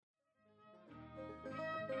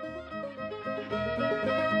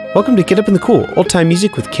Welcome to Get Up in the Cool, old-time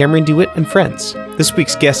music with Cameron DeWitt and friends. This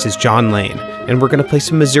week's guest is John Lane, and we're going to play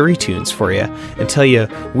some Missouri tunes for you and tell you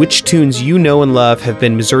which tunes you know and love have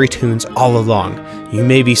been Missouri tunes all along. You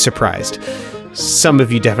may be surprised. Some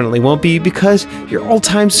of you definitely won't be because you're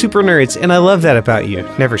old-time super nerds, and I love that about you.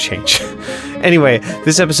 Never change. Anyway,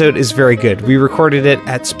 this episode is very good. We recorded it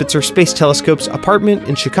at Spitzer Space Telescope's apartment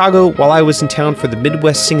in Chicago while I was in town for the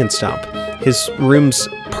Midwest Sing and Stomp. His room's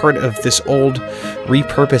part of this old,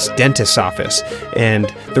 repurposed dentist's office, and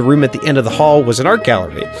the room at the end of the hall was an art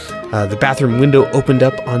gallery. The bathroom window opened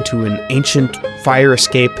up onto an ancient fire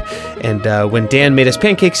escape, and when Dan made us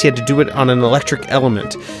pancakes, he had to do it on an electric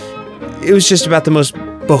element. It was just about the most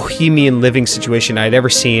bohemian living situation I'd ever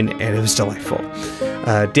seen, and it was delightful.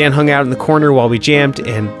 Dan hung out in the corner while we jammed,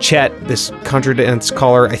 and Chet, this contradance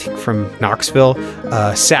caller, I think from Knoxville,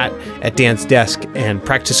 sat at Dan's desk and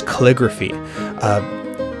practiced calligraphy.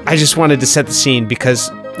 I just wanted to set the scene because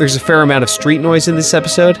there's a fair amount of street noise in this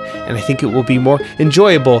episode, and I think it will be more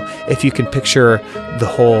enjoyable if you can picture the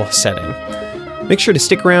whole setting. Make sure to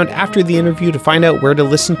stick around after the interview to find out where to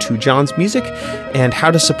listen to John's music and how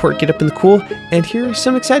to support Get Up in the Cool, and hear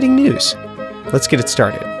some exciting news. Let's get it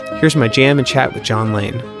started. Here's my jam and chat with John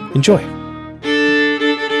Lane. Enjoy.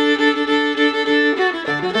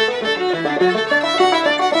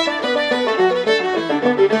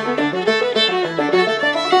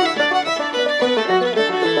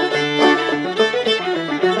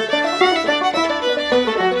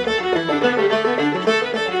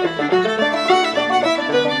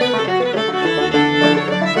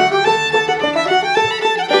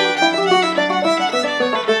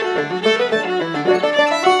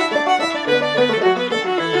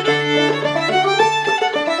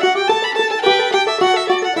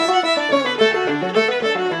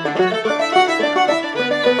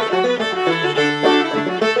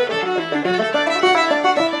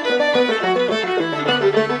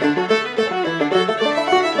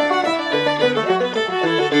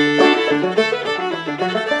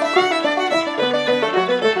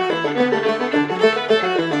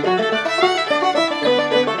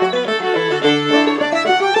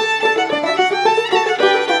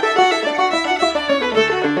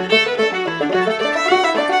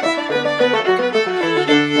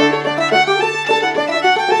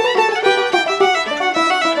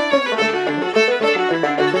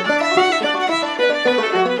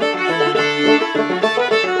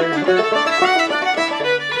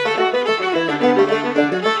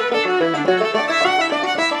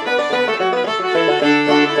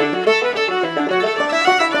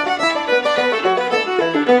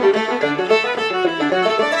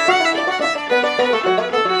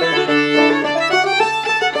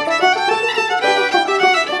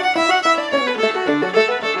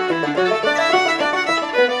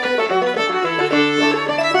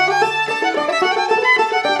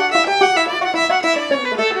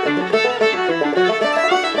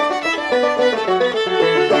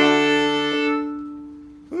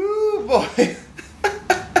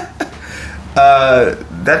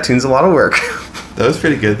 That tune's a lot of work. That was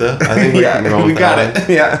pretty good, though. I think we got it.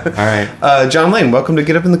 Yeah. All right. John Lane, welcome to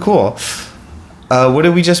Get Up in the Cool. What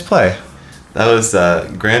did we just play? That was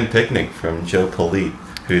Grand Picnic from Joe Polite,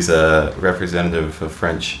 who's a representative of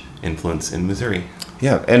French influence in Missouri.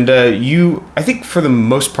 Yeah, and I think for the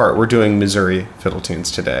most part, we're doing Missouri fiddle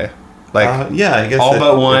tunes today. Yeah, I guess all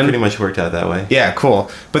but one. Pretty much worked out that way. Yeah, cool.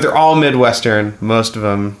 But they're all Midwestern, most of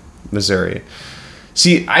them Missouri.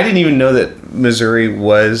 See, I didn't even know that Missouri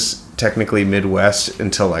was technically Midwest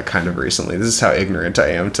until kind of recently. This is how ignorant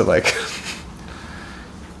I am to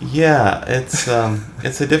Yeah, it's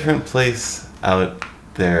a different place out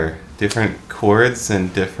there. Different chords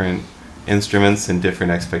and different instruments and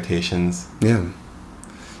different expectations. Yeah.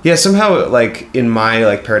 Yeah, somehow in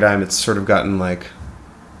my paradigm it's sort of gotten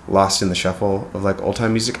lost in the shuffle of old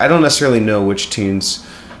time music. I don't necessarily know which tunes.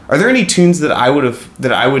 Are there any tunes that I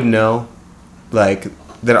would know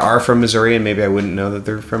that are from Missouri and maybe I wouldn't know that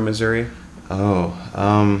they're from Missouri? No,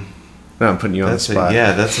 I'm putting you on the spot.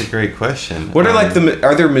 That's a great question. What are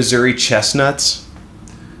are there Missouri chestnuts?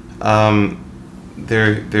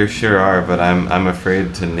 There sure are, but I'm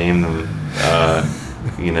afraid to name them.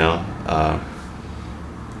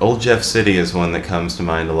 Old Jeff City is one that comes to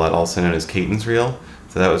mind a lot, also known as Caton's Reel.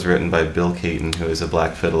 So that was written by Bill Caton, who is a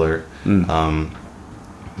black fiddler.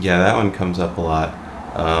 That one comes up a lot.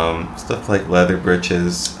 Stuff like Leather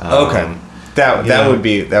Britches. Okay. That would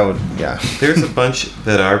yeah. There's a bunch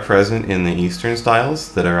that are present in the Eastern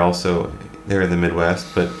styles that are also there in the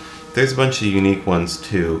Midwest, but there's a bunch of unique ones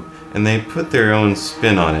too, and they put their own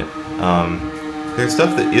spin on it. There's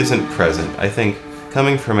stuff that isn't present. I think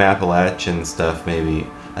coming from Appalachian stuff, maybe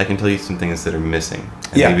I can tell you some things that are missing.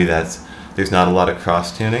 And Yeah. maybe there's not a lot of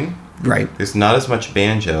cross tuning. Right. There's not as much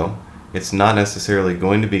banjo. It's not necessarily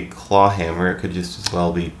going to be claw hammer. It could just as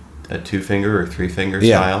well be a 2-finger or 3-finger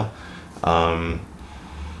style.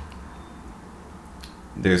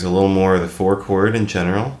 There's a little more of the 4-chord in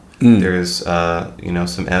general. There's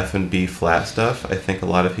some F and B flat stuff. I think a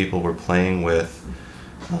lot of people were playing with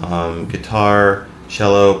guitar,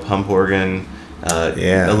 cello, pump organ, a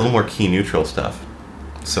little more key neutral stuff.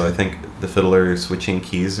 So I think the fiddler is switching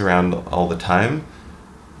keys around all the time.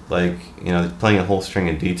 Like, playing a whole string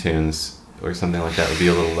of D tunes or something like that would be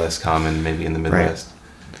a little less common maybe in the Midwest. Right.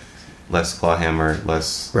 Less claw hammer, less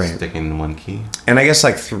sticking in one key. And I guess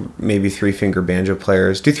like maybe 3-finger banjo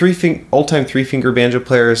players. Do old-time 3-finger banjo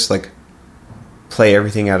players like play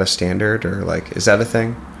everything out of standard, or like is that a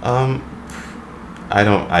thing? I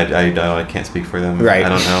can't speak for them. Right. I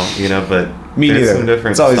don't know, but Me there's neither. some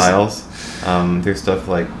different styles. There's stuff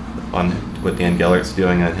like on what Dan Gellert's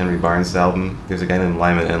doing on Henry Barnes' album. There's a guy named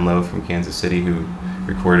Lyman Enlow from Kansas City who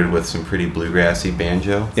recorded with some pretty bluegrassy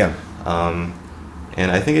banjo. Yeah. And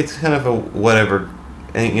I think it's kind of a whatever,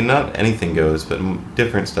 not anything goes, but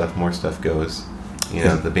different stuff, more stuff goes.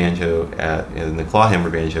 The banjo and the clawhammer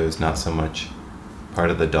banjo is not so much part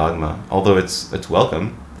of the dogma, although it's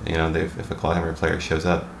welcome. If a clawhammer player shows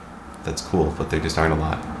up, that's cool, but there just aren't a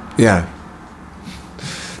lot. Yeah.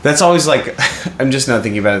 That's always like, I'm just not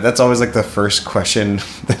thinking about it. That's always like the first question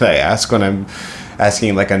that I ask when I'm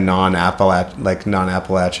asking like a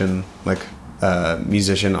non-Appalachian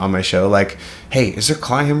musician on my show, like, hey, is there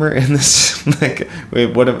clawhammer in this? Like,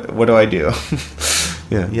 wait, what do I do?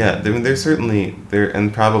 Yeah. There's certainly there,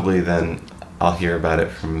 and probably then I'll hear about it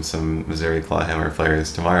from some Missouri clawhammer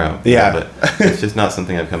players tomorrow. Yeah. But it's just not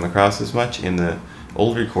something I've come across as much in the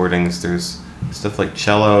old recordings. There's stuff like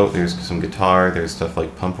cello. There's some guitar. There's stuff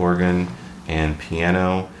like pump organ and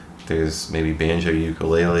piano. There's maybe banjo,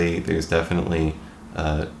 ukulele. There's definitely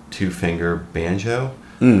 2-finger banjo.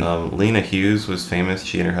 Lena Hughes was famous.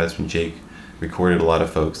 She and her husband Jake recorded a lot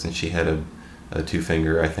of folks, and she had a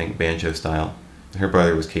 2-finger, I think, banjo style. Her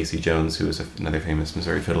brother was Casey Jones, who was another famous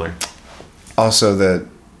Missouri fiddler. Also the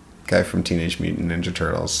guy from Teenage Mutant Ninja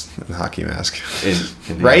Turtles, the hockey mask.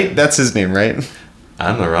 Indeed. Right? That's his name, right?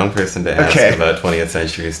 I'm the wrong person to ask about 20th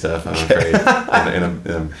century stuff, I'm afraid, in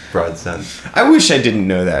a broad sense. I wish I didn't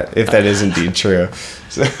know that, if that is indeed true.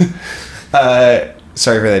 So,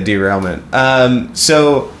 sorry for that derailment.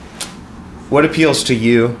 So, what appeals to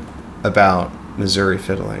you about Missouri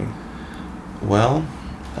fiddling? Well,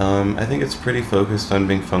 I think it's pretty focused on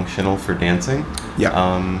being functional for dancing.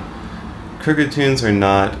 Yeah. Crooked tunes are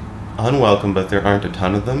not unwelcome, but there aren't a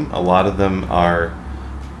ton of them. A lot of them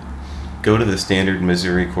go to the standard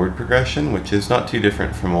Missouri chord progression, which is not too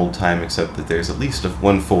different from old time, except that there's at least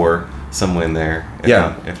 1/4 somewhere in there,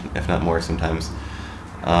 if not more sometimes.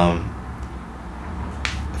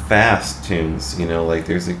 Fast tunes, like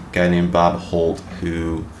there's a guy named Bob Holt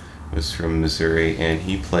who was from Missouri, and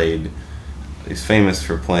he's famous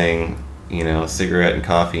for playing, cigarette and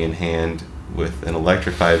coffee in hand with an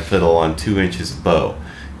electrified fiddle on 2 inches of bow.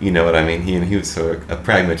 You know what I mean? He was sort of a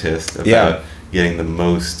pragmatist about getting the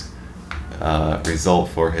most result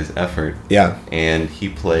for his effort. Yeah. And he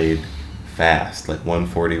played fast, like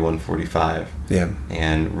 140, 145. Yeah.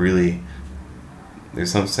 And really,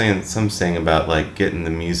 there's some saying about like getting the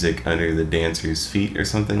music under the dancer's feet or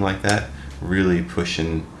something like that, really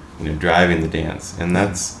pushing, driving the dance. And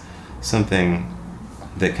that's something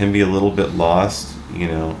that can be a little bit lost,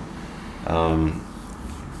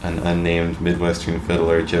 an unnamed Midwestern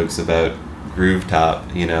fiddler jokes about groove top,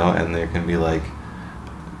 and there can be like,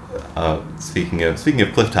 speaking of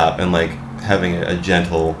cliff top, and like having a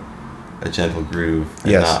gentle groove,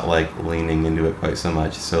 and not like leaning into it quite so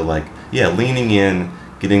much. So like, leaning in,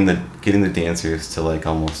 getting the dancers to like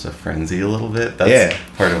almost a frenzy a little bit. That's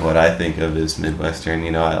part of what I think of as Midwestern.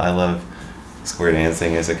 I love square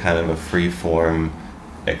dancing as a kind of a free form,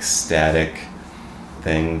 ecstatic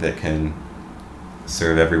thing that can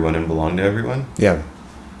serve everyone and belong to everyone. Yeah.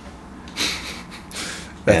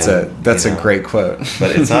 That's a great quote.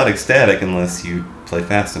 But it's not ecstatic unless you play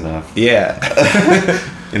fast enough. Yeah.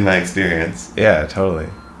 In my experience. Yeah, totally.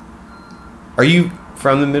 Are you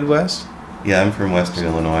from the Midwest? Yeah, I'm from Western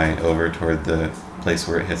Illinois, over toward the place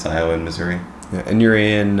where it hits Iowa and Missouri. Yeah, and you're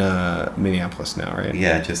in Minneapolis now, right?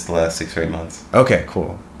 Yeah, just the last 6 or 8 months. Okay,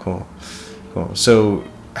 cool. So,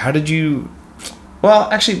 how did you... Well,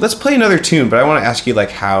 actually, let's play another tune, but I want to ask you,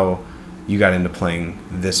 like, how you got into playing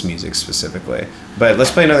this music specifically. But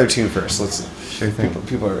let's play another tune first. Sure thing.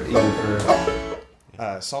 People are eager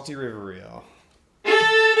for Salty River Reel.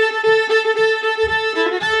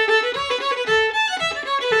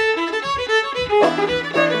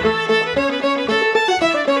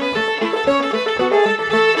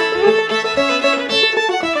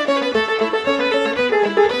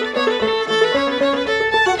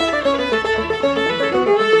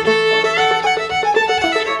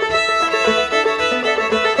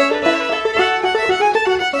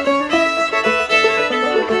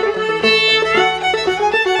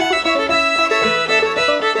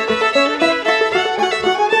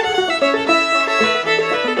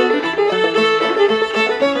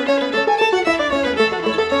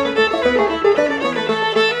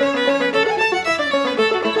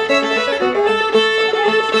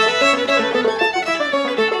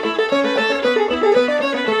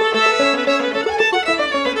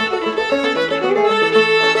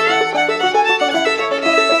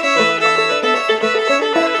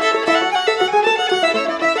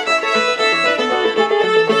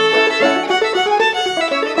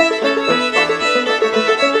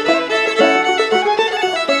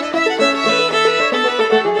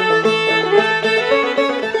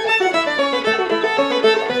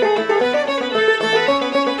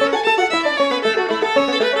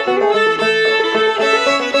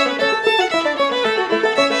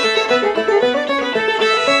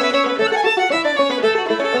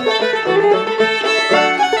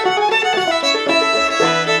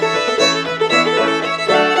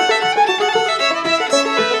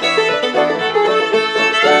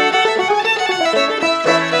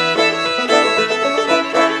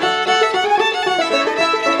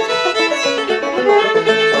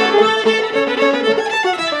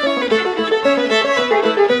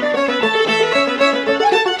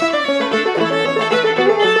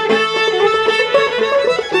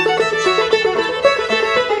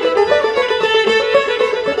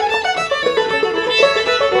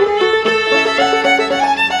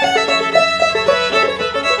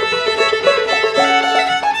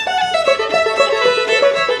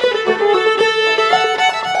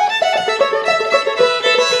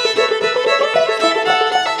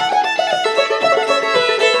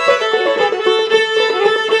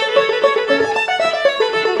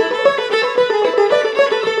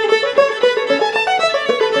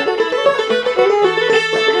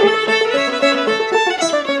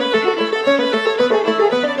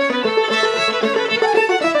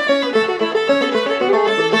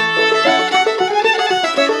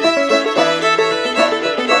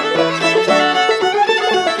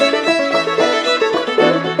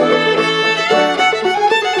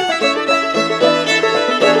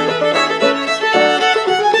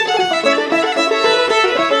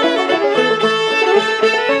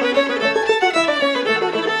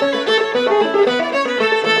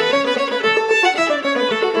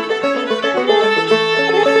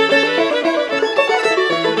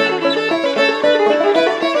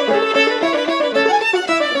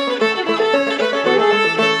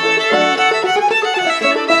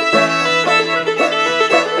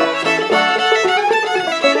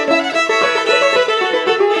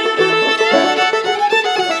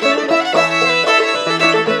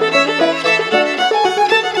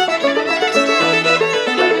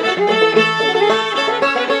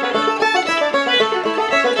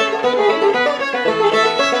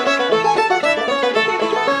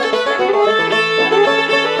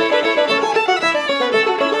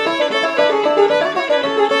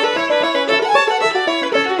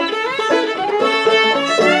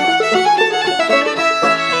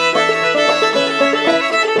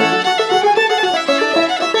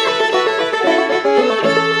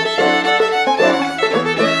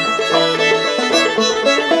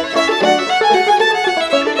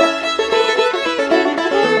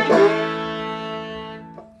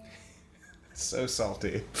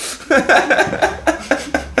 salty.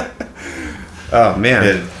 Oh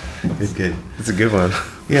man, Good. It's a good one.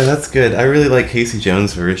 Yeah, that's good. I really like Casey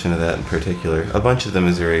Jones' version of that in particular. A bunch of the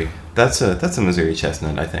Missouri. That's a Missouri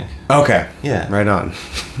chestnut, I think. Okay. Yeah. Right on.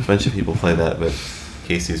 A bunch of people play that, but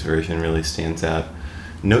Casey's version really stands out.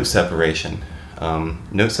 Note separation.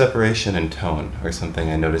 Note separation and tone are something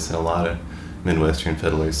I notice in a lot of Midwestern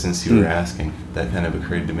fiddlers. Since you were asking, that kind of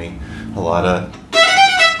occurred to me. A lot of...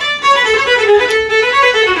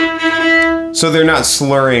 So they're not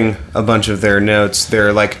slurring a bunch of their notes.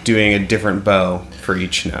 They're like doing a different bow for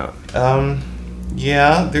each note.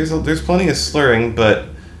 Yeah, there's plenty of slurring, but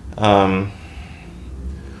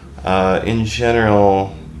in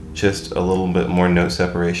general, just a little bit more note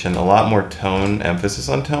separation, a lot more tone, emphasis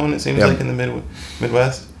on tone, it seems like in the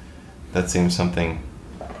Midwest. That seems something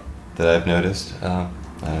that I've noticed. I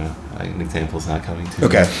don't know, an example's not coming to me.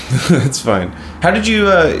 Okay, that's fine. How did you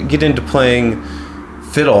get into playing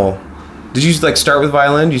fiddle? Did you like start with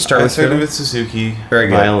violin? Did you start with fiddle? I started with Suzuki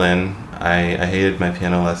violin. I hated my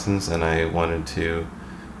piano lessons, and I wanted to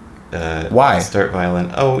Why? start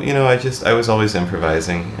violin. Oh, I was always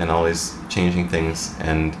improvising and always changing things,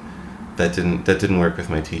 and that didn't work with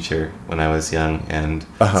my teacher when I was young, and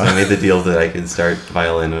so I made the deal that I could start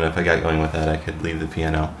violin, and if I got going with that, I could leave the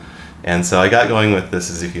piano. And so I got going with the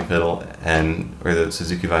Suzuki fiddle or the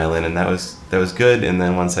Suzuki violin, and that was good. And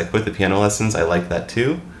then once I quit the piano lessons, I liked that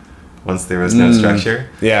too. Once there was no structure.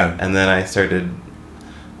 Yeah. And then I started...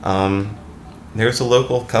 there was a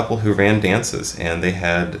local couple who ran dances, and they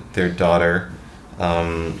had their daughter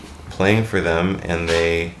playing for them, and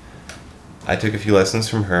I took a few lessons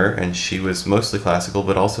from her, and she was mostly classical,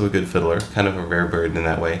 but also a good fiddler, kind of a rare bird in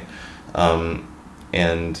that way.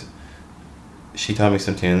 And she taught me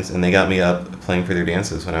some tunes, and they got me up playing for their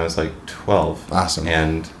dances when I was like 12. Awesome.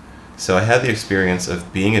 And so I had the experience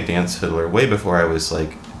of being a dance fiddler way before I was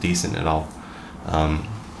like decent at all.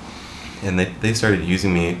 And they started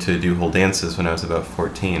using me to do whole dances when I was about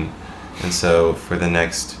 14. And so for the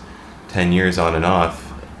next 10 years on and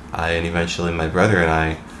off, and eventually my brother and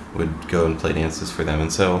I would go and play dances for them.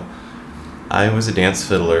 And so I was a dance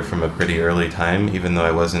fiddler from a pretty early time, even though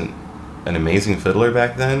I wasn't an amazing fiddler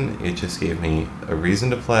back then. It just gave me a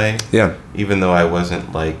reason to play. Yeah. Even though I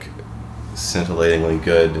wasn't like scintillatingly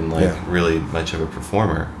good and really much of a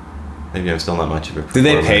performer. Maybe I'm still not much of a performer.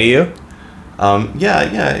 Did they pay you?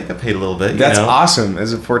 Yeah, I got paid a little bit. That's awesome.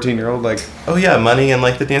 As a 14-year-old, like... Oh yeah, money, and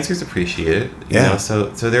like the dancers appreciate it. You know? So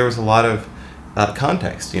there was a lot of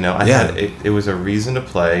context. I had it was a reason to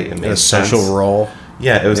play. It made sense. A social role.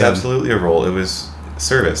 Yeah, it was absolutely a role. It was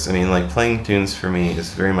service. I mean, like playing tunes for me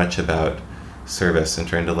is very much about service and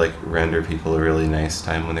trying to like render people a really nice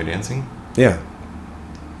time when they're dancing. Yeah.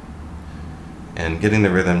 And getting the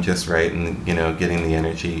rhythm just right, and getting the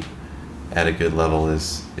energy at a good level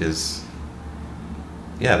is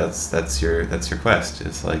that's your quest.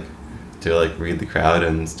 It's like to like read the crowd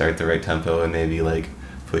and start the right tempo and maybe like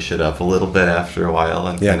push it up a little bit after a while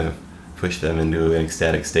and kind of push them into an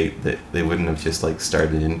ecstatic state that they wouldn't have just like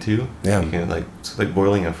started into. Yeah. It's like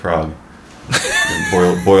boiling a frog.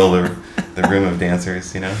 boil the room of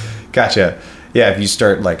dancers, Gotcha. Yeah, if you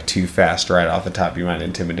start like too fast right off the top, you might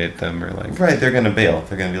intimidate them or like... Right, they're gonna bail.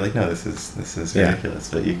 They're gonna be like, no, this is ridiculous,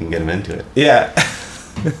 but you can get them into it. Yeah.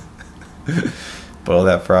 Boil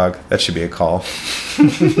that frog. That should be a call.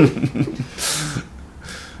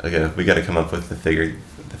 Okay, we got to come up with the figure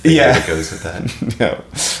that goes with that. No.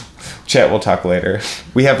 Chet, we'll talk later.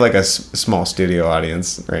 We have like a small studio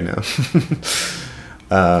audience right now.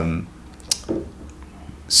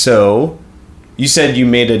 So, you said you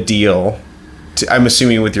made a deal, I'm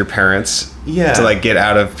assuming with your parents, to like get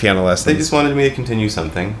out of piano lessons. They just wanted me to continue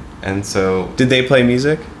something, and so... Did they play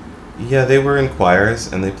music? Yeah, they were in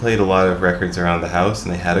choirs, and they played a lot of records around the house,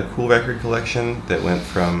 and they had a cool record collection that went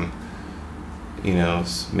from,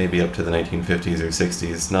 maybe up to the 1950s or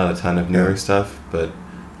 60s. Not a ton of newer stuff, but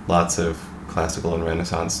lots of classical and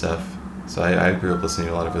Renaissance stuff. So I grew up listening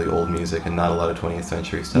to a lot of really old music and not a lot of 20th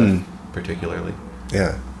century stuff, particularly.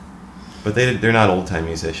 Yeah. But they're not old-time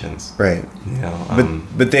musicians. Right.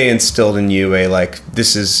 But they instilled in you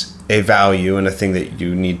this is a value and a thing that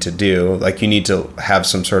you need to do. Like, you need to have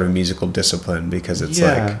some sort of musical discipline because it's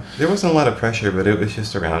there wasn't a lot of pressure, but it was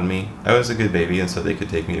just around me. I was a good baby, and so they could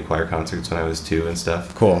take me to choir concerts when I was 2 and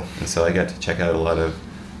stuff. Cool. And so I got to check out a lot of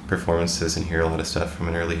performances and hear a lot of stuff from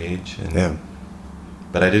an early age.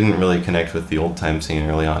 But I didn't really connect with the old-time scene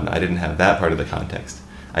early on. I didn't have that part of the context.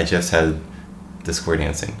 I just had the square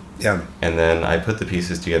dancing. Yeah. And then I put the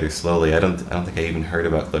pieces together slowly. I don't think I even heard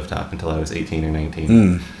about Clifftop until I was 18 or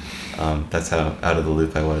 19. That's how out of the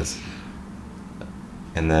loop I was.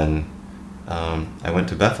 And then I went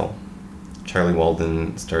to Bethel. Charlie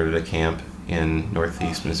Walden started a camp in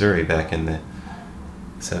northeast Missouri back in the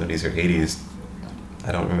 70s or 80s.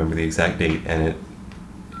 I don't remember the exact date, and it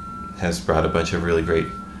has brought a bunch of really great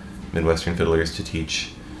Midwestern fiddlers to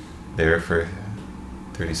teach there for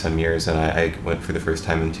 30-some years, and I went for the first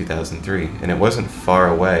time in 2003. And it wasn't far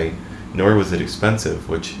away, nor was it expensive,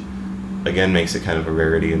 which again makes it kind of a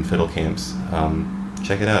rarity in fiddle camps.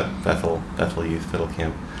 Check it out, Bethel Youth Fiddle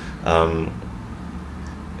Camp.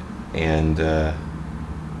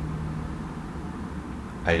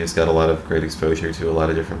 I just got a lot of great exposure to a lot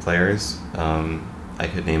of different players. I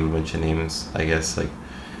could name a bunch of names, I guess, like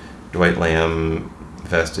Dwight Lamb,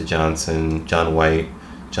 Vesta Johnson, John White,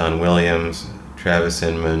 John Williams, Travis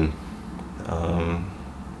Inman.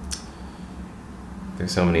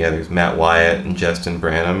 There's so many others. Matt Wyatt and Justin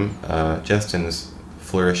Branham. Justin's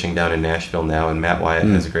flourishing down in Nashville now, and Matt Wyatt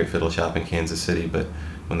has a great fiddle shop in Kansas City, but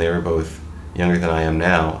when they were both younger than I am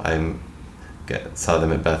now, saw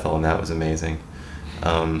them at Bethel, and that was amazing.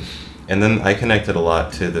 And then I connected a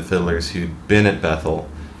lot to the fiddlers who'd been at Bethel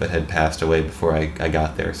but had passed away before I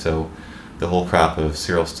got there. So the whole crop of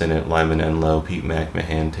Cyril Stinnett, Lyman Enlow, Pete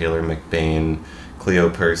McMahon, Taylor McBain, Cleo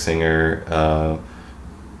Persinger,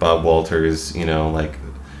 Bob Walters, and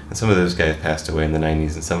some of those guys passed away in the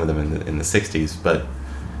 90s and some of them in the 60s, but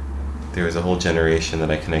there was a whole generation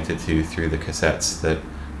that I connected to through the cassettes that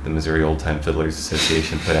the Missouri Old Time Fiddlers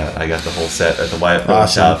Association put out. I got the whole set at the Wyatt Fiddle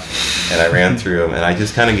Shop, and I ran through them, and I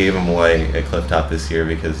just kind of gave them away at Cliff Top this year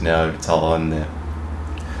because now it's all on the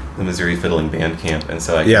Missouri Fiddling Bandcamp, and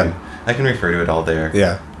so I can refer to it all there.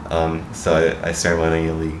 Yeah. So I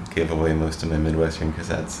ceremonially gave away most of my Midwestern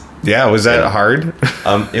cassettes. Yeah, was that hard?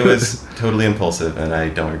 It was totally impulsive, and I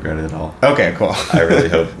don't regret it at all. Okay, cool. I really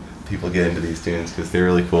hope people get into these tunes because they're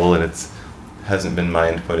really cool, and it's hasn't been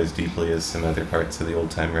mined quite as deeply as some other parts of the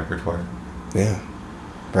old-time repertoire. Yeah,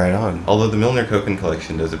 right on. Although the Milner Coken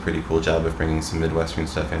collection does a pretty cool job of bringing some Midwestern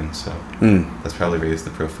stuff in, so that's probably raised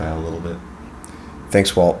the profile a little bit.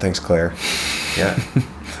 Thanks, Walt. Thanks, Claire. Yeah.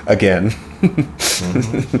 Again.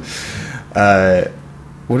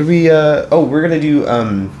 What do we... we're going to do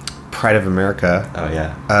Pride of America. Oh,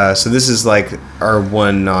 yeah. So this is like our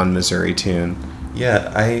one non-Missouri tune.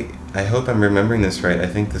 Yeah, I hope I'm remembering this right. I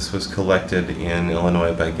think this was collected in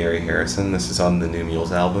Illinois by Gary Harrison. This is on the New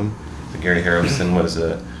Mules album. So Gary Harrison was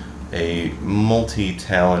a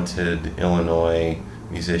multi-talented Illinois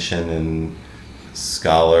musician and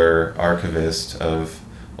scholar, archivist of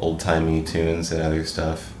old-timey tunes and other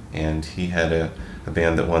stuff. And he had a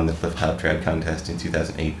band that won the Cliff Top Trad contest in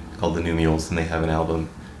 2008 called the New Mules, and they have an album.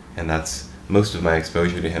 And that's most of my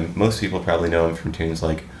exposure to him. Most people probably know him from tunes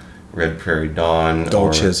like Red Prairie Dawn,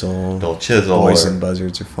 Dull Chisel, Boys and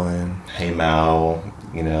Buzzards Are Flying, Hey Mao,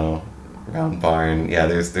 Round Barn. Yeah,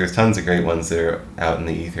 there's tons of great ones that are out in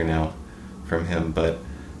the ether now from him, but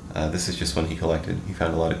this is just one he collected. He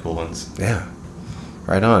found a lot of cool ones. Yeah,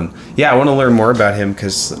 right on. Yeah, I want to learn more about him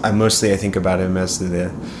because I think about him as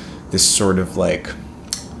this sort of like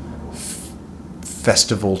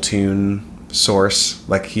festival tune source.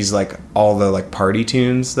 Like he's like all the like party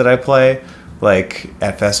tunes that I play. Like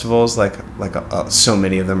at festivals, so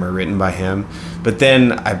many of them are written by him. But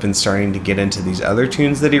then I've been starting to get into these other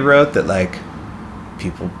tunes that he wrote that like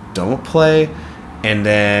people don't play. And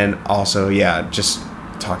then also, just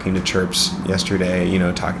talking to Chirps yesterday,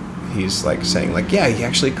 he's like saying like, yeah, he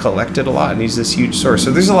actually collected a lot and he's this huge source.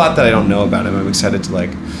 So there's a lot that I don't know about him. I'm excited to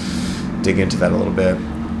like dig into that a little bit.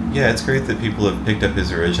 Yeah, it's great that people have picked up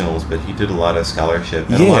his originals, but he did a lot of scholarship,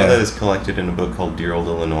 and a lot of that is collected in a book called Dear Old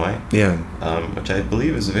Illinois. Yeah. Which I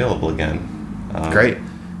believe is available again. Great.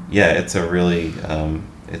 Yeah, it's a really,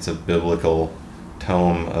 it's a biblical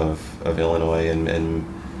tome of Illinois and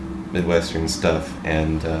Midwestern stuff,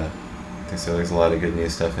 and so there's a lot of good new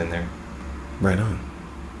stuff in there. Right on.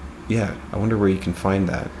 Yeah, I wonder where you can find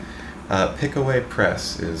that. Pickaway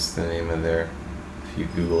Press is the name of their, if you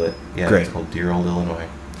Google it. Yeah, Great. It's called Dear Old Illinois.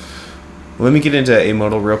 Let me get into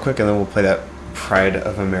Amodal real quick, and then we'll play that Pride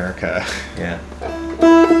of America. Yeah.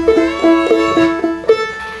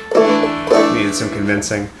 Needed some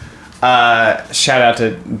convincing. Shout out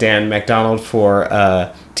to Dan McDonald for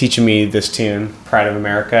teaching me this tune, Pride of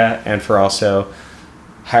America, and for also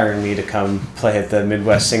hiring me to come play at the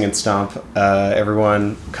Midwest Sing and Stomp.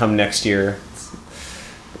 Everyone, come next year.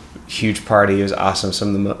 Huge party. It was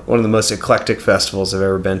awesome. One of the most eclectic festivals I've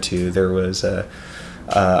ever been to. There was a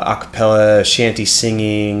cappella shanty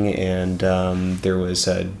singing, and there was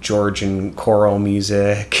Georgian choral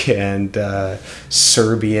music and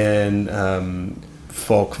Serbian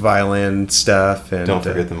folk violin stuff. And don't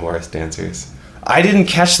forget the Morris dancers. I didn't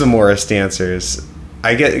catch the Morris dancers.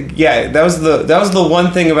 That was the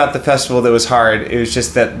one thing about the festival that was hard. It was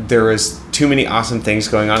just that there was too many awesome things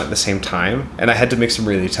going on at the same time, and I had to make some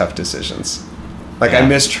really tough decisions. Like I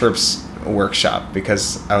missed Herp's workshop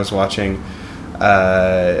because I was watching.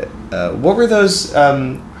 What were those?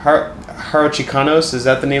 Harochicanos, is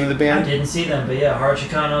that the name of the band? I didn't see them, but yeah,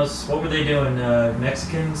 Harochicanos. What were they doing?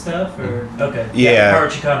 Mexican stuff, or okay? Yeah,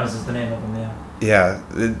 Harochicanos is the name of them.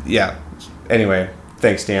 Yeah. Anyway,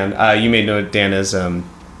 thanks, Dan. You may know Dan as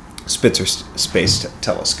Spitzer Space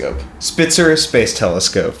Telescope. Spitzer Space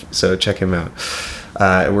Telescope. So check him out.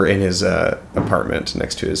 We're in his apartment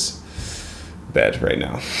next to his bed right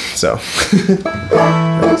now. So,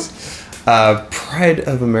 Pride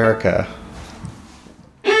of America.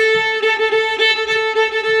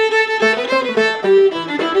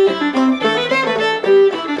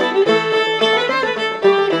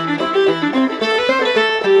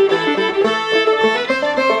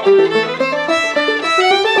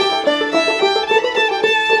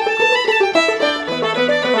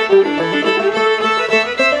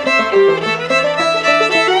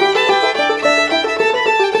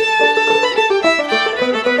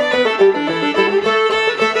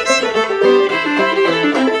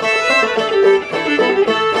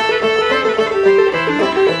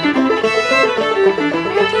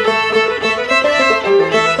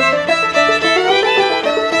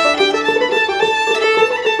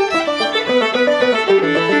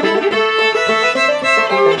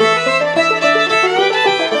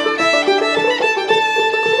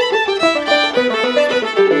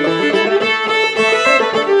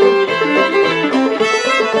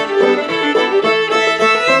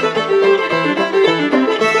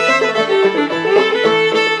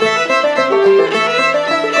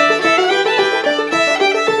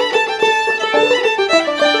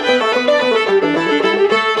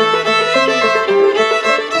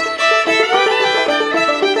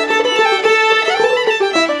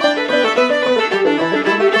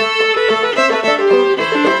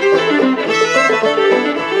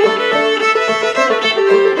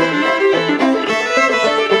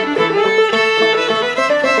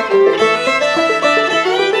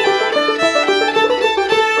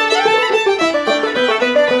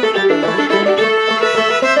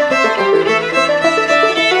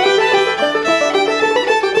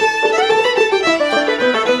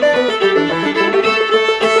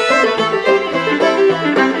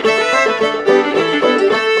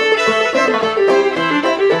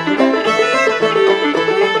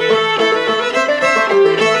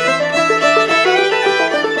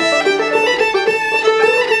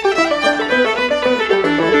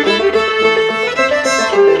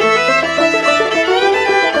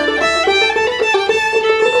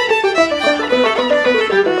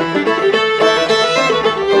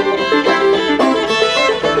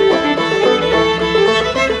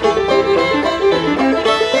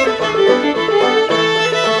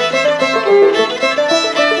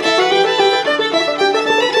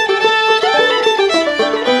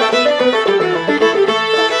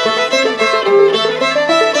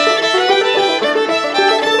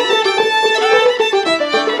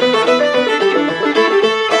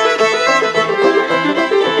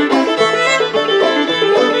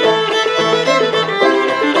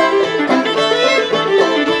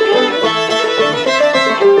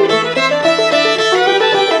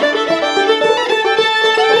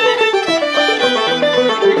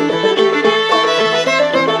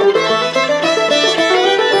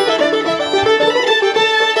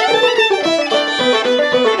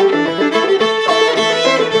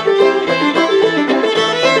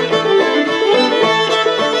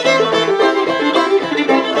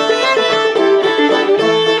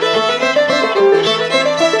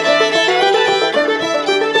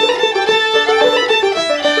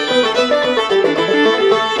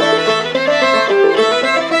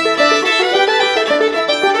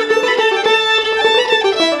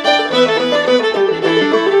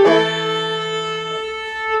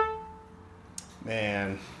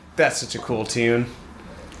 That's such a cool tune.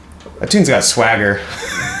 That tune's got swagger.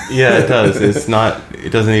 Yeah, it does. It's not.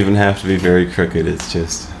 It doesn't even have to be very crooked. It's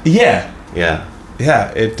just. Yeah. Yeah.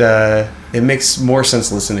 Yeah. It makes more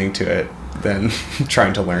sense listening to it than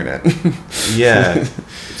trying to learn it. Yeah. It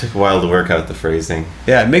took a while to work out the phrasing.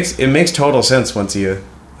 Yeah, it makes total sense once you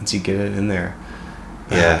get it in there.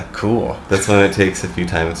 Yeah. Cool. That's when it takes a few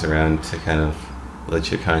times around to kind of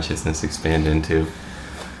let your consciousness expand into.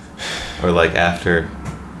 Or like after.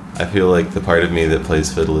 I feel like the part of me that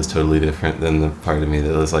plays fiddle is totally different than the part of me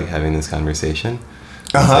that is like having this conversation.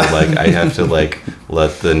 Uh-huh. So like I have to like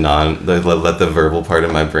let the verbal part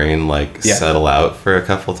of my brain like settle out for a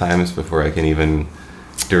couple times before I can even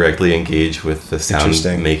directly engage with the sound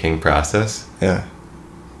Interesting. making process. Yeah.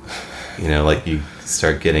 You know, like you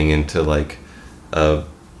start getting into like a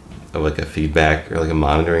feedback or like a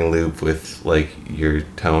monitoring loop with like your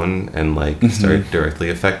tone and like start directly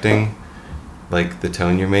affecting like the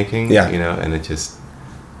tone you're making. Yeah. You know, and it just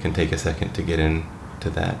can take a second to get into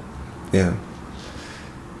that. Yeah.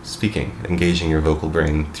 Speaking, engaging your vocal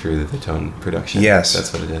brain through the tone production. Yes.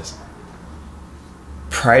 That's what it is.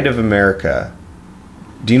 Pride of America.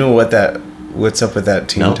 Do you know what's up with that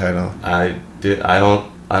tune Nope. title? I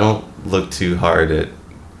don't look too hard at,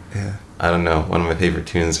 Yeah. I don't know, one of my favorite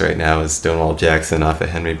tunes right now is Stonewall Jackson off of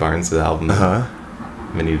Henry Barnes' album. Uh-huh.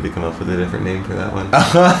 I needed to come up with a different name for that one.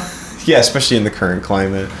 Yeah, especially in the current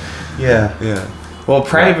climate. Yeah. Yeah. Well,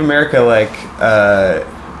 Pride of America, like,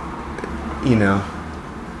 you know,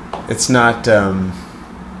 it's not,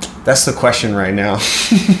 that's the question right now.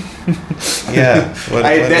 Yeah.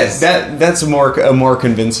 That's a more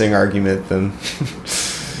convincing argument than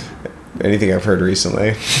anything I've heard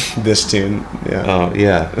recently. This tune, yeah. Oh,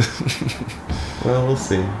 yeah. Well, we'll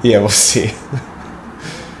see. Yeah, we'll see.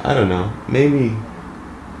 I don't know. Maybe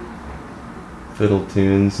fiddle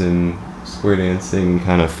tunes and square dancing and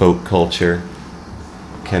kind of folk culture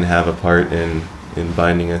can have a part in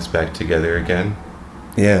binding us back together again.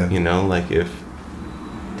 Yeah. You know, like if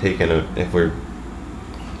we're,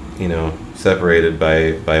 you know, separated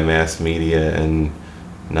by mass media and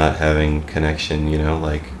not having connection, you know,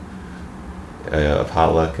 like a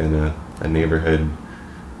potluck and a neighborhood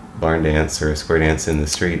barn dance or a square dance in the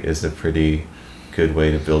street is a pretty good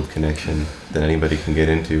way to build connection that anybody can get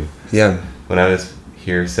into. Yeah. When I was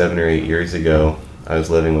here 7 or 8 years ago, I was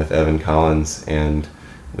living with Evan Collins, and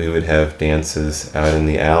we would have dances out in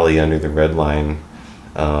the alley under the Red Line,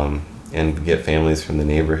 and get families from the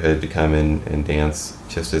neighborhood to come in and dance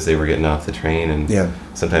just as they were getting off the train. And Yeah.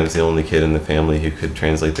 sometimes the only kid in the family who could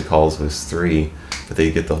translate the calls was 3, but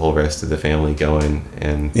they'd get the whole rest of the family going.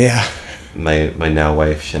 And Yeah. my now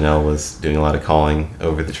wife Chanel was doing a lot of calling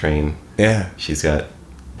over the train. Yeah. She's got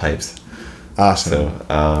pipes. Awesome.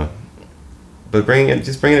 So, but bringing it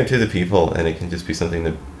to the people, and it can just be something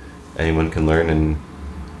that anyone can learn and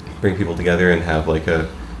bring people together and have like a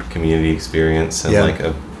community experience and Yeah. like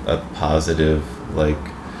a positive like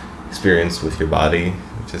experience with your body,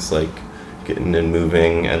 just like getting and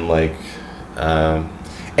moving and like. And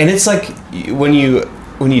it's like when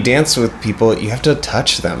you dance with people, you have to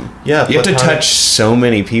touch them. Yeah, You have to platonic- touch so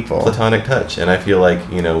many people. Platonic touch, and I feel like,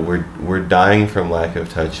 you know, we're dying from lack of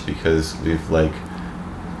touch because we've like,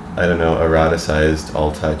 I don't know, eroticized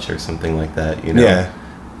all touch or something like that, you know. Yeah.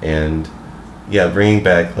 And yeah, bringing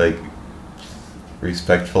back like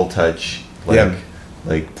respectful touch, like Yeah.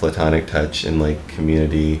 like platonic touch and like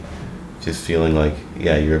community, just feeling like,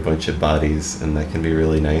 yeah, you're a bunch of bodies, and that can be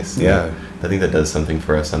really nice. And Yeah. I think that does something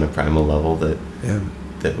for us on a primal level Yeah.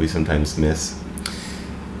 that we sometimes miss.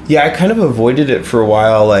 Yeah, I kind of avoided it for a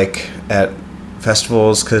while, like at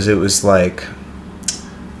festivals, because it was like,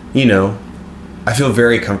 you know, I feel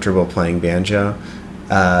very comfortable playing banjo,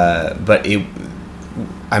 but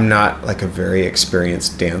I'm not like a very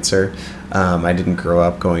experienced dancer. I didn't grow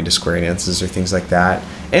up going to square dances or things like that.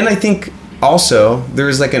 And I think also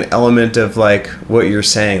there's like an element of like what you're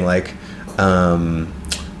saying, like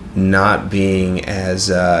not being as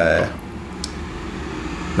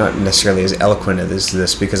not necessarily as eloquent as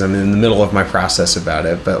this because I'm in the middle of my process about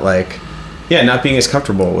it, but like, yeah, not being as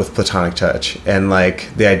comfortable with platonic touch, and like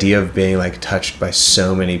the idea of being like touched by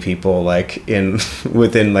so many people like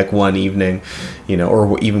within like one evening, you know,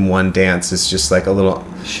 or even one dance is just like a little.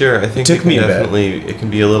 Sure, I think Took me a bit. it can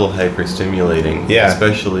be a little hyper-stimulating. Yeah.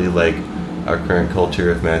 Especially like our current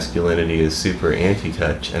culture of masculinity is super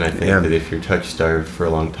anti-touch, and I think Yeah. that if you're touch-starved for a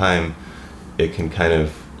long time, it can kind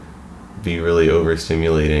of be really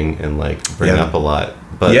overstimulating and like bring Yeah. up a lot.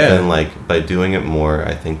 But Yeah. then like by doing it more,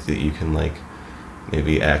 I think that you can like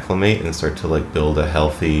maybe acclimate and start to like build a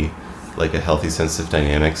healthy sense of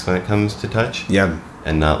dynamics when it comes to touch. Yeah.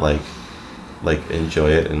 And not like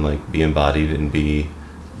enjoy it and like be embodied and be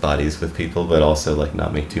bodies with people, but also like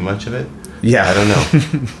not make too much of it. Yeah. I don't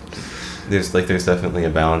know. there's definitely a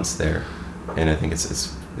balance there, and I think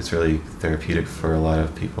it's really therapeutic for a lot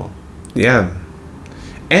of people. Yeah.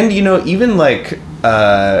 And, you know, even like,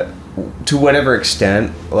 to whatever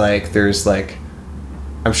extent, like there's like,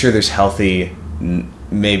 I'm sure there's healthy,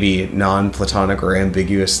 maybe non-platonic or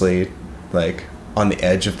ambiguously like on the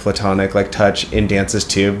edge of platonic like touch in dances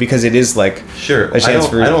too, because it is like Sure, a chance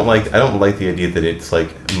I don't like the idea that it's like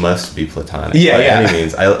must be platonic. Yeah, by yeah. any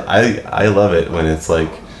means. I love it when it's like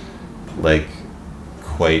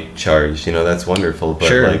quite charged. You know, that's wonderful. But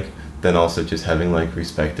Sure. like then also just having like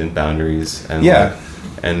respect and boundaries and Yeah. like,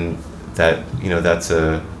 and that,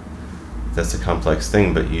 that's a complex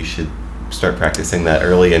thing, but you should start practicing that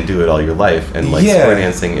early and do it all your life. And like square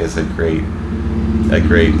dancing is a great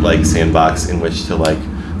like sandbox in which to like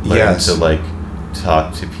learn to like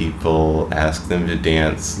talk to people, ask them to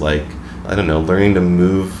dance, like, I don't know, learning to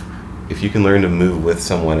move. If you can learn to move with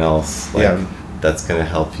someone else, like, that's going to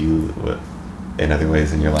help you in other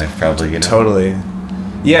ways in your life, probably, Totally.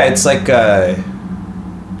 Yeah, it's like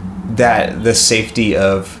that the safety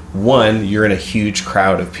of, one, you're in a huge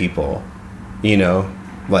crowd of people,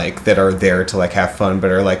 like that are there to like have fun, but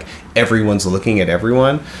are like everyone's looking at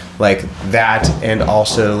everyone, like that, and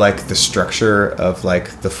also like the structure of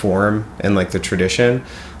like the form and like the tradition,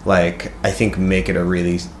 like I think make it a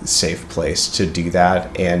really safe place to do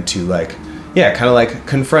that and to like kind of like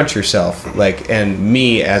confront yourself, like, and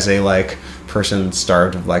me as a like person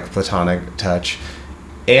starved of like platonic touch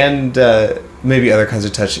and maybe other kinds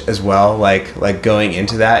of touch as well, like going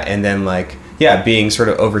into that and then like being sort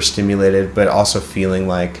of overstimulated, but also feeling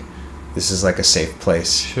like this is like a safe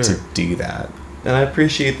place to do that. And I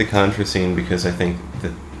appreciate the Contra scene because I think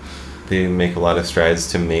that they make a lot of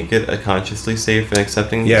strides to make it a consciously safe and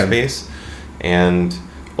accepting space. And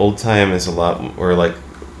old time is a lot more like,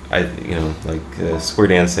 square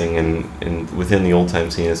dancing and within the old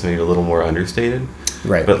time scene is maybe a little more understated.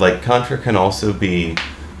 Right. But like Contra can also be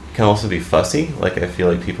fussy. Like I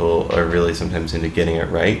feel like people are really sometimes into getting it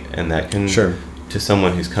right, and that can to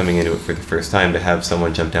someone who's coming into it for the first time, to have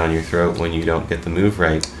someone jump down your throat when you don't get the move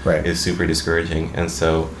right is super discouraging. And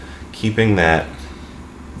so keeping that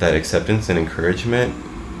acceptance and encouragement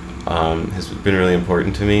has been really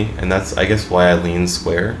important to me, and that's I guess why I lean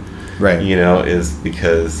square. Right. Is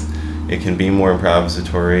because it can be more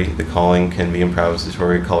improvisatory. The calling can be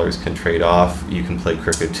improvisatory. Colors can trade off. You can play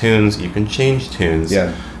crooked tunes. You can change tunes.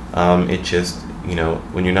 Yeah. It just,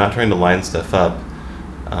 when you're not trying to line stuff up,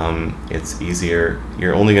 it's easier.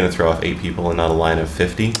 You're only going to throw off 8 people and not a line of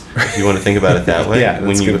 50. If you want to think about it that way.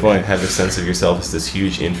 When you have a sense of yourself as this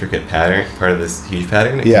huge, intricate pattern, part of this huge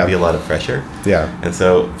pattern, it can be a lot of pressure. Yeah. And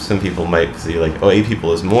so some people might see like, 8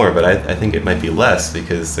 people is more, but I think it might be less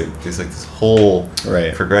because there's like this whole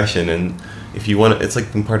progression. And if you want to, it's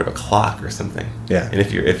like being part of a clock or something. Yeah. And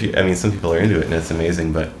if you, I mean, some people are into it and it's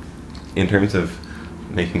amazing, but in terms of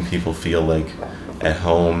making people feel like at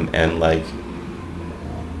home and like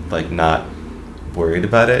not worried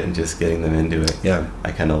about it and just getting them into it. Yeah.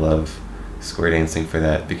 I kind of love square dancing for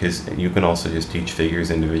that, because you can also just teach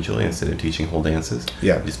figures individually instead of teaching whole dances.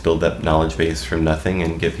 Yeah. Just build that knowledge base from nothing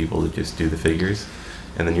and get people to just do the figures.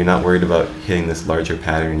 And then you're not worried about hitting this larger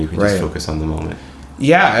pattern. You can just focus on the moment.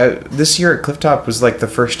 Yeah. This year at Clifftop was like the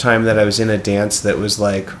first time that I was in a dance that was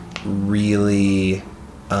like really,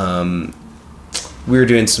 we were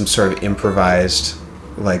doing some sort of improvised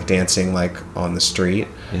like dancing like on the street.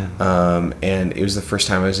 Yeah. And it was the first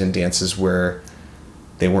time I was in dances where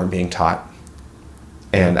they weren't being taught.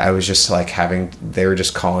 And I was just like they were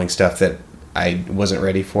just calling stuff that I wasn't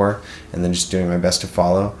ready for and then just doing my best to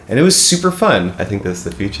follow. And it was super fun. I think that's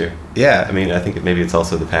the future. Yeah. I mean, I think maybe it's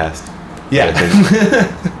also the past. Yeah.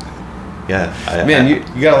 Man,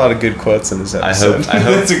 you got a lot of good quotes in this episode. I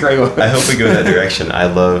hope it's a great one. I hope we go in that direction. I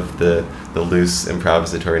love the loose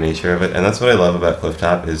improvisatory nature of it, and that's what I love about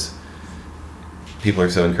Clifftop is people are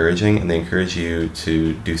so encouraging, and they encourage you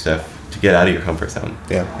to do stuff to get out of your comfort zone.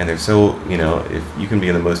 Yeah. And they're so, if you can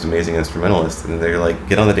be the most amazing instrumentalist, and they're like,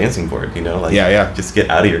 get on the dancing board, just get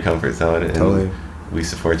out of your comfort zone, and totally. We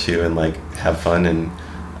support you and like have fun. And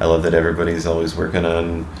I love that everybody's always working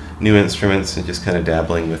on new instruments and just kind of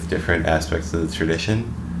dabbling with different aspects of the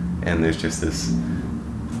tradition, and there's just this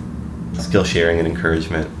skill sharing and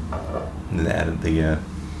encouragement and the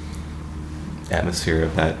atmosphere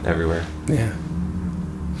of that everywhere. Yeah.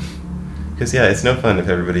 Because it's no fun if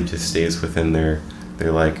everybody just stays within their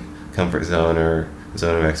like comfort zone or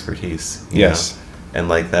zone of expertise. Yes. And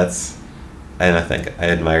like and I think I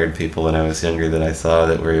admired people when I was younger that I saw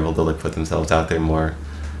that were able to like put themselves out there more,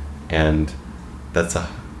 and that's a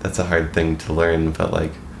hard thing to learn. But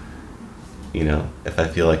like, if I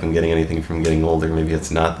feel like I'm getting anything from getting older, maybe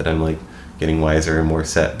it's not that I'm like getting wiser or more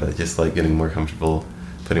set, but just like getting more comfortable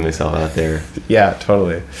putting myself out there. Yeah,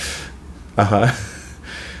 totally.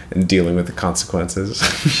 And dealing with the consequences.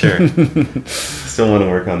 Sure. Still want to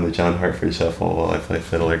work on the John Hartford shuffle while I play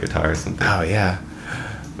fiddle or guitar or something. Oh yeah.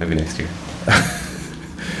 Maybe next year.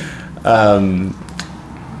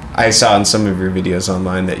 I saw in some of your videos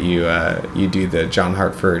online that you do the John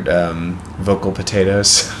Hartford vocal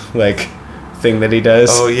potatoes like thing that he does.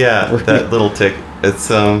 Oh yeah, that little tick.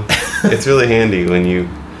 It's really handy when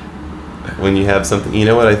when you have something, you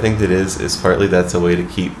know what I think that is partly that's a way to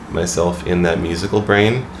keep myself in that musical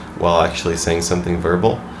brain while actually saying something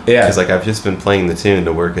verbal. Yeah. Because like I've just been playing the tune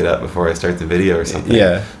to work it up before I start the video or something.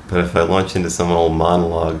 Yeah. But if I launch into some old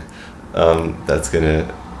monologue, that's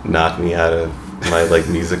gonna knock me out of my like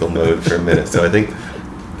musical mode for a minute. So I think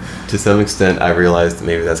to some extent I realized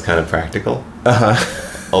maybe that's kind of practical.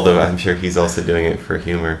 Although I'm sure he's also doing it for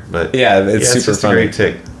humor. But Yeah, it's super just funny. a great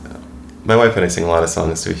take. My wife and I sing a lot of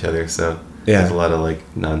songs to each other, so Yeah. there's a lot of like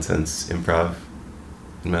nonsense improv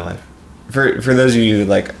in my life. For those of you who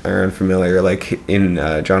like are unfamiliar, like in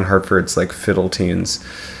John Hartford's like Fiddle Tunes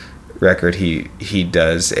record, he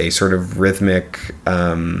does a sort of rhythmic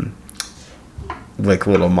like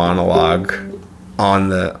little monologue on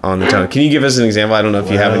the tone. Can you give us an example? I don't know if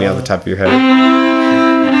you have any off the top of your head.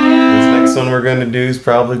 This next one we're going to do is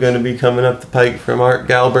probably going to be coming up the pike from Art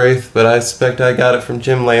Galbraith, but I suspect I got it from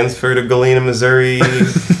Jim Lansford of Galena, Missouri.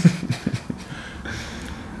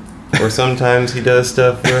 Or sometimes he does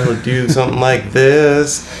stuff where he'll do something like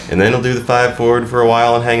this, and then he'll do the 5/4 for a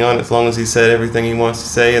while and hang on as long as he said everything he wants to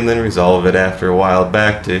say, and then resolve it after a while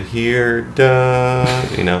back to here, done.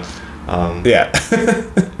 You know. Yeah.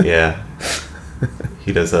 Yeah.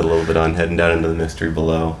 He does that a little bit on Heading Down into the Mystery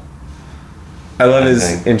Below. I love his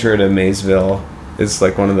think. intro to Maysville. It's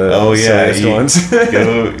like one of the you ones.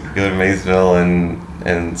 go to Maysville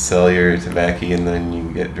and sell your tobacco, and then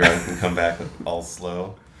you get drunk and come back all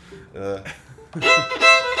slow. Yeah.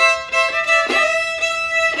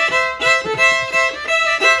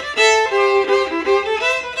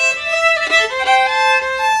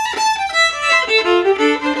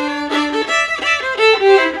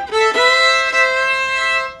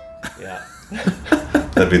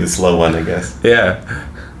 That'd be the slow one, I guess. Yeah.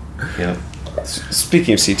 Yeah.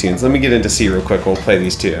 Speaking of C tunes, let me get into C real quick. We'll play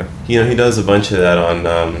these two. You know, he does a bunch of that on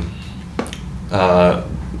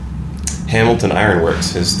Hamilton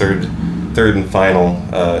Ironworks, his third and final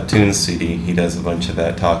tunes CD. He does a bunch of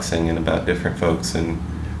that, talk singing about different folks and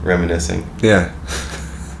reminiscing. Yeah.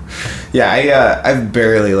 Yeah, I've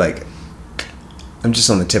barely like. I'm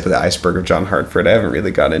just on the tip of the iceberg of John Hartford. I haven't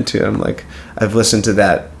really got into him. Like, I've listened to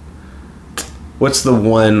that. What's the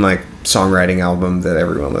one like songwriting album that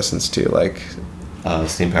everyone listens to? Like,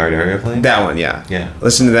 Steam Powered Aeroplane? that one, yeah. Yeah.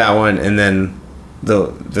 Listen to that one, and then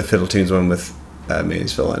the Fiddle Tunes one with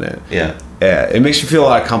Maysville in it. Yeah. Yeah, it makes you feel a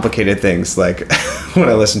lot of complicated things. Like when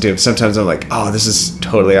I listen to it, sometimes I'm like, "Oh, this is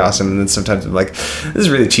totally awesome," and then sometimes I'm like, "This is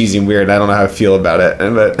really cheesy and weird. I don't know how I feel about it."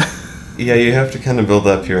 But Yeah, you have to kind of build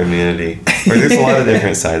up your immunity. Or there's a lot of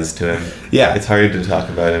different sides to him. Yeah. It's hard to talk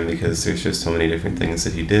about him because there's just so many different things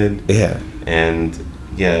that he did. yeah, And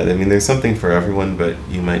yeah, I mean, there's something for everyone, but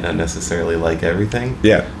you might not necessarily like everything.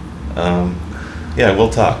 yeah, Yeah, we'll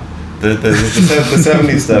talk. The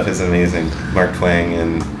 70s stuff is amazing. Mark Twain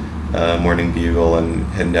and Morning Bugle and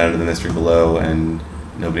Heading Down to the Mystery Below and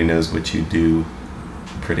Nobody Knows What You Do.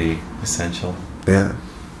 Pretty essential. yeah.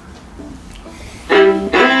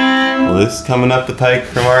 Well, this is coming up the pike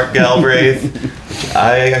from Art Galbraith, which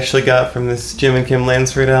I actually got from this Jim and Kim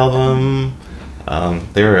Lansford album.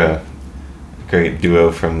 They were a great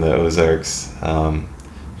duo from the Ozarks.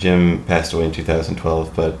 Jim passed away in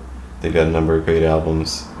 2012, but they've got a number of great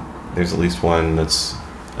albums. There's at least one that's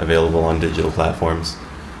available on digital platforms.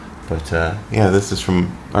 But yeah, this is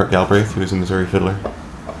from Art Galbraith, who's a Missouri fiddler.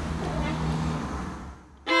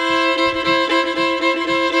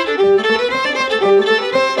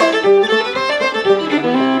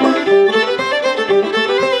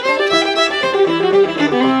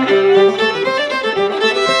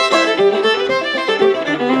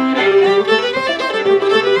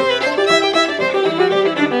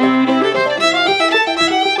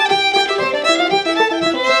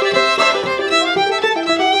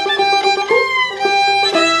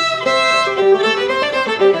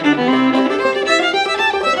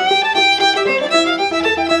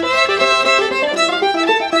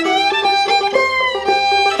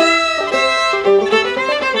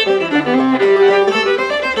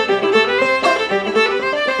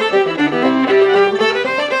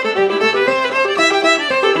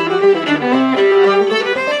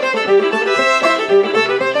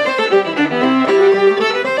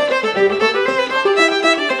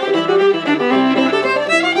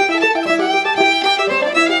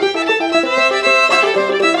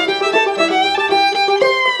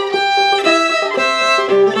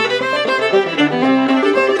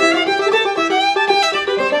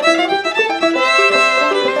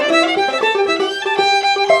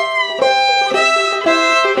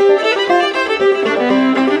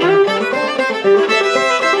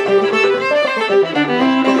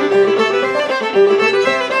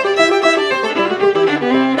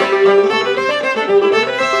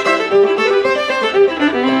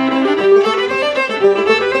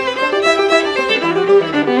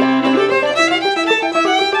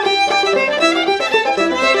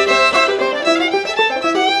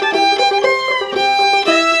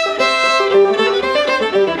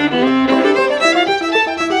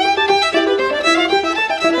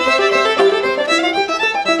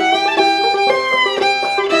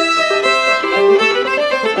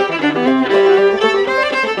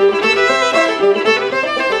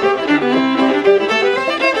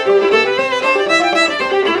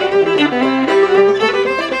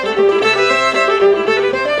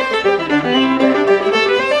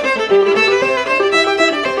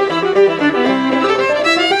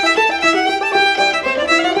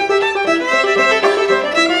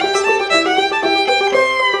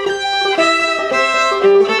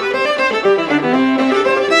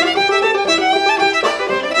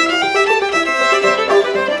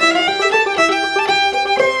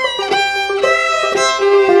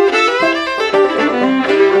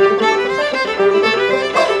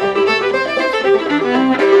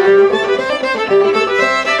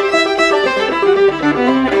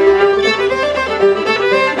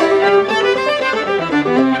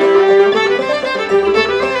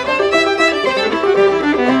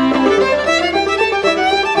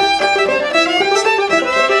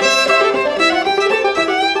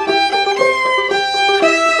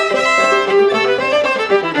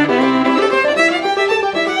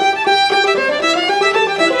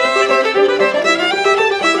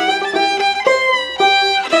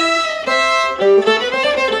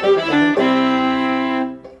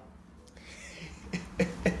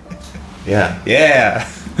 Yeah. Yeah.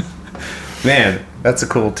 Man, that's a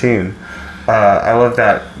cool tune. I love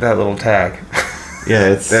that little tag.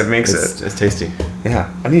 Yeah, That makes it. It's tasty.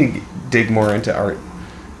 Yeah. I need to dig more into Art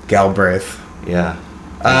Galbraith. Yeah.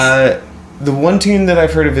 The one tune that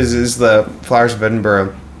I've heard of is the Flowers of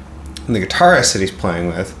Edinburgh. And the guitarist that he's playing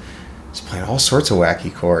with is playing all sorts of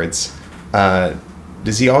wacky chords.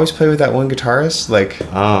 Does he always play with that one guitarist? Like,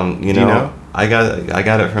 you know, I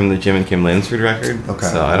got it from the Jim and Kim Lansford record. Okay.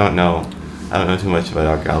 So I don't know too much about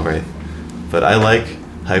Art Galbraith, but I like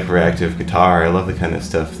hyperactive guitar. I love the kind of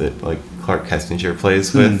stuff that like Clark Kessinger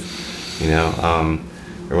plays with. You know,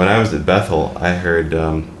 or when I was at Bethel, I heard,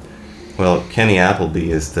 Kenny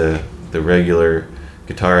Appleby is the regular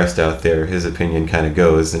guitarist out there. His opinion kind of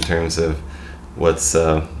goes in terms of what's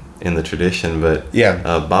in the tradition, but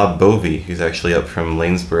Bob Bovey, who's actually up from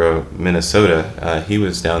Lanesboro, Minnesota, he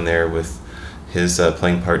was down there with his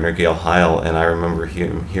playing partner Gail Heil, and I remember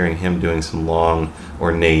hearing him doing some long,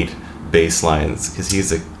 ornate bass lines because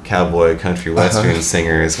he's a cowboy country western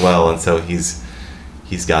singer as well, and so he's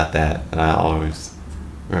got that, and I always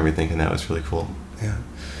remember thinking that was really cool. Yeah,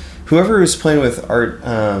 whoever was playing with Art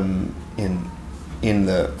in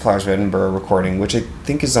the Flowers of Edinburgh recording, which I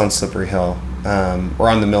think is on Slippery Hill, or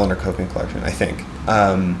on the Milner Coping Collection, I think,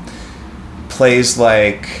 plays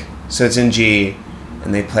like, so it's in G,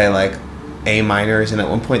 and they play like A minors, and at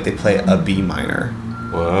one point they play a B minor.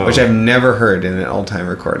 Whoa. Which I've never heard in an old-time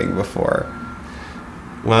recording before.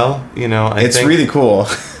 Well, you know, it's really cool.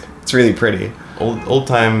 It's really pretty. Old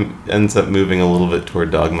time ends up moving a little bit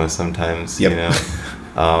toward dogma sometimes, you know.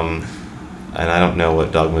 And I don't know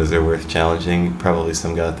what dogmas are worth challenging. Probably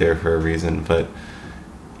some got there for a reason, but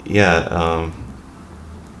yeah,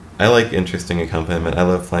 I like interesting accompaniment. I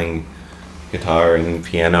love playing guitar and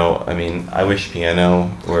piano. I mean, I wish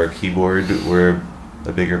piano or keyboard were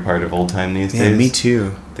a bigger part of old time these days. Yeah, me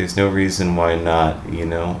too. There's no reason why not, you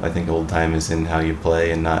know. I think old time is in how you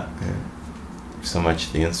play and not so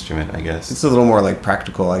much the instrument, I guess. It's a little more like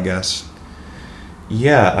practical, I guess.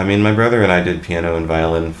 Yeah, I mean, my brother and I did piano and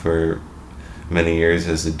violin for many years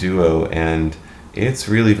as a duo, and it's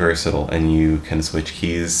really versatile, and you can switch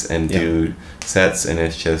keys and do sets, and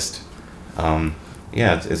it's just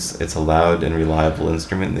it's a loud and reliable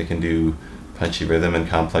instrument that can do punchy rhythm and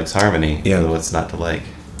complex harmony. Yeah. What's not to like?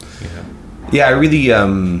 You know? Yeah, I really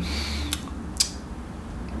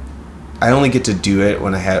I only get to do it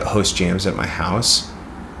when I host jams at my house,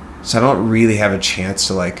 so I don't really have a chance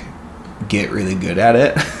to like get really good at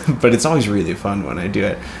it. But it's always really fun when I do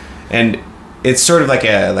it, and it's sort of like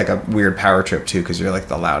a weird power trip too, because you're like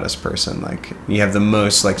the loudest person. Like you have the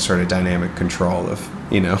most like sort of dynamic control of,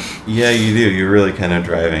 you know. Yeah, you do. You're really kind of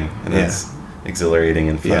driving, and it's exhilarating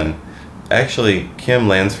and fun. Yeah. Actually, Kim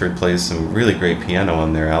Lansford plays some really great piano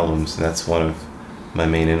on their albums, and that's one of my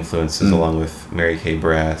main influences, along with Mary Kay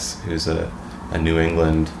Brass, who's a New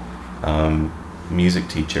England music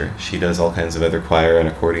teacher. She does all kinds of other choir and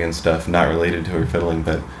accordion stuff, not related to her fiddling,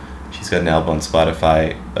 but she's got an album on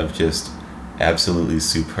Spotify of just absolutely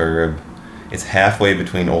superb. It's halfway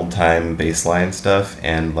between old time bassline stuff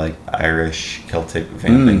and like Irish Celtic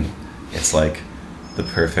vamping. It's like the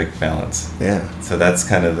perfect balance. Yeah. So that's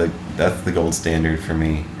kind of the gold standard for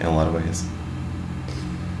me in a lot of ways.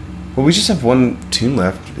 Well, we just have one tune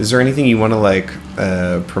left. Is there anything you want to like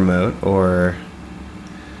promote or?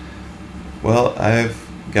 Well, I've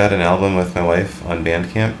got an album with my wife on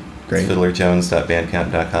Bandcamp. Great.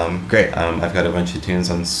 fiddlerjones.bandcamp.com. Great. I've got a bunch of tunes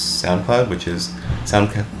on SoundCloud, which is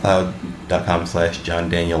soundcloud.com/John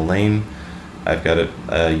Daniel Lane. I've got a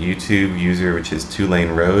YouTube user, which is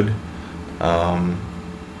 2Lane Road.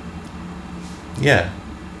 Yeah,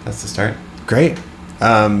 that's the start. Great.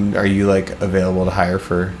 Are you like available to hire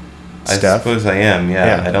for stuff? I suppose I am,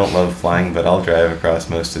 yeah. I don't love flying, but I'll drive across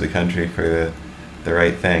most of the country for the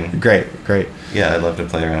right thing. Great. Yeah, I'd love to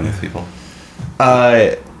play around with people.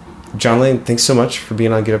 John Lane, thanks so much for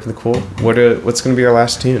being on Get Up in the Cool. What's going to be our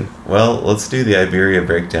last tune? Well, let's do the Iberia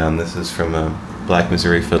Breakdown. This is from a Black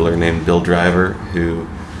Missouri fiddler named Bill Driver, who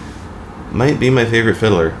might be my favorite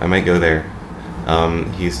fiddler. I might go there.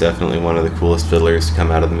 He's definitely one of the coolest fiddlers to come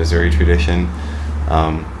out of the Missouri tradition.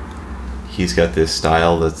 He's got this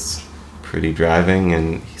style that's pretty driving,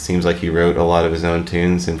 and he seems like he wrote a lot of his own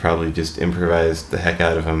tunes and probably just improvised the heck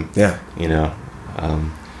out of them. Yeah. You know,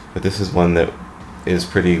 but this is one that is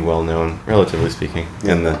pretty well known, relatively speaking,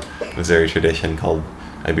 in the Missouri tradition, called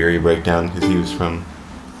Iberia Breakdown, because he was from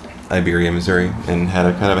Iberia, Missouri, and had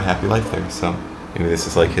a kind of a happy life there. So maybe this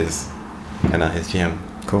is like his jam.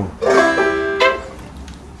 Cool.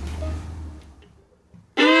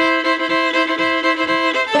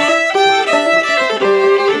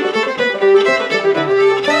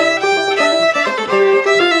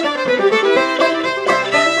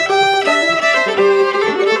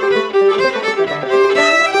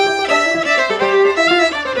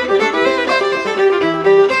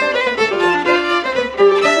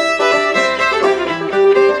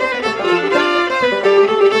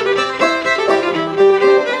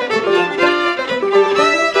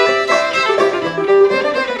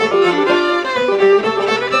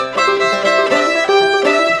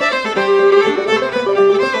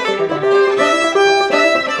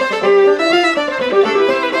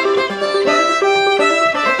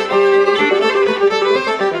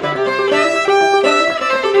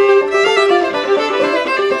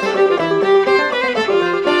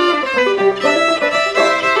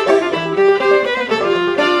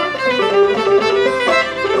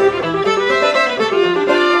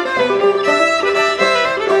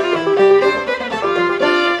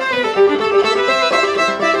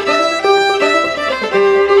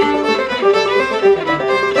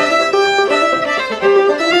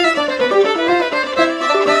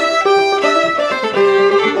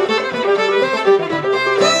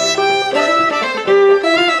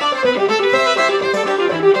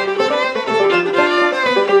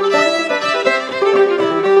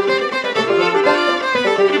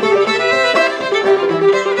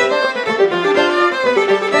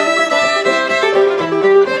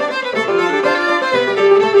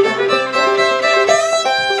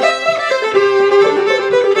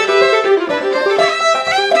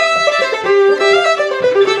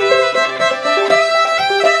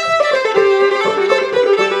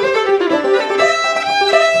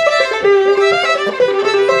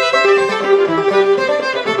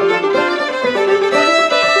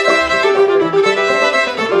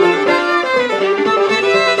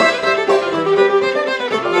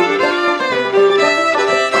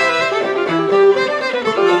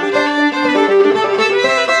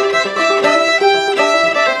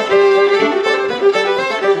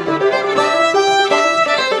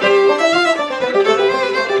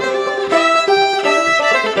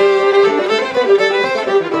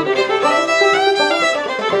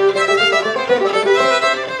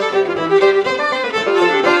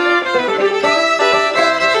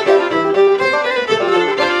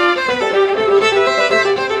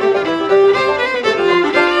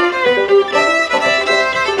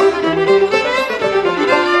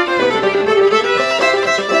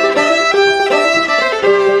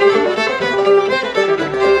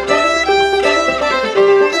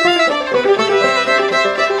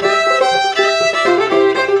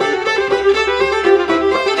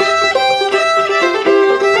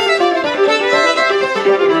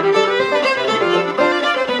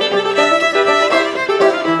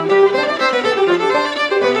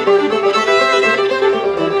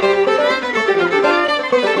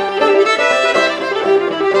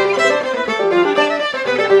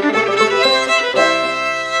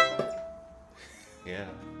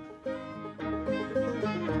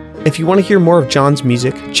 If you want to hear more of John's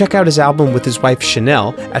music, check out his album with his wife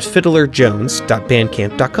Chanel at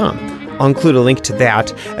fiddlerjones.bandcamp.com. I'll include a link to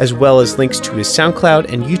that, as well as links to his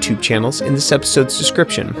SoundCloud and YouTube channels in this episode's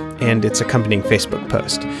description, and its accompanying Facebook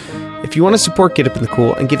post. If you want to support Get Up in the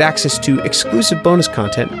Cool and get access to exclusive bonus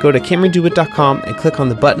content, go to CameronDewitt.com and click on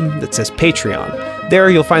the button that says Patreon. There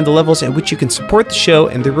you'll find the levels at which you can support the show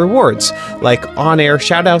and the rewards, like on-air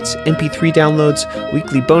shoutouts, MP3 downloads,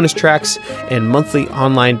 weekly bonus tracks, and monthly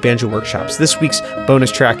online banjo workshops. This week's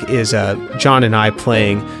bonus track is John and I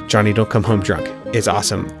playing Johnny Don't Come Home Drunk. It's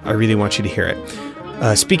awesome. I really want you to hear it.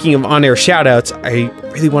 Speaking of on-air shoutouts, I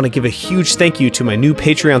really want to give a huge thank you to my new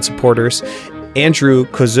Patreon supporters, Andrew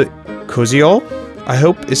Koziol, I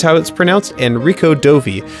hope is how it's pronounced, and Rico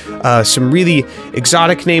Dovi. Some really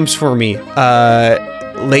exotic names for me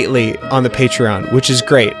lately on the Patreon, which is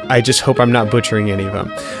great. I just hope I'm not butchering any of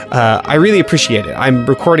them. I really appreciate it. I'm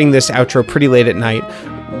recording this outro pretty late at night,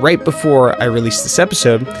 right before I release this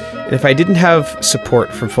episode, and if I didn't have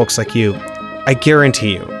support from folks like you, I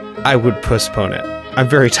guarantee you I would postpone it. I'm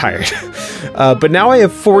very tired. But now I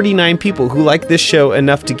have 49 people who like this show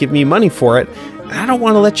enough to give me money for it, and I don't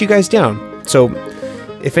want to let you guys down. So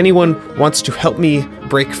if anyone wants to help me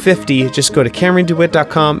break 50, just go to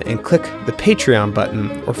CameronDewitt.com and click the Patreon button,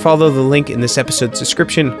 or follow the link in this episode's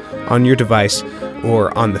description on your device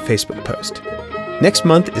or on the Facebook post. Next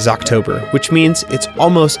month is October, which means it's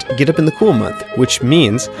almost Get Up in the Cool month, which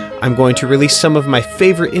means I'm going to release some of my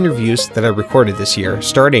favorite interviews that I recorded this year,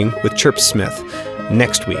 starting with Chirp Smith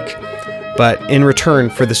next week. But in return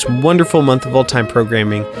for this wonderful month of old-time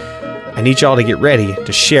programming, I need y'all to get ready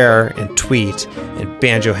to share and tweet and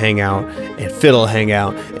banjo hangout and fiddle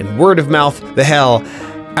hangout and word of mouth the hell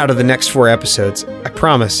out of the next 4 episodes. I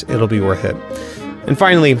promise it'll be worth it. And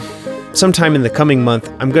finally, sometime in the coming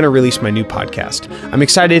month, I'm going to release my new podcast. I'm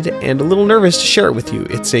excited and a little nervous to share it with you.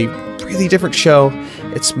 It's a really different show.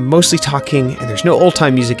 It's mostly talking, and there's no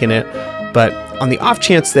old-time music in it. But on the off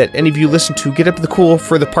chance that any of you listen to Get Up in the Cool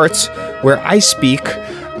for the parts where I speak,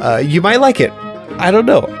 you might like it. I don't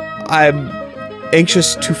know. I'm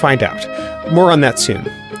anxious to find out. More on that soon.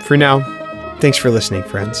 For now, thanks for listening,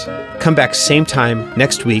 friends. Come back same time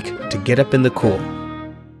next week to Get Up in the Cool.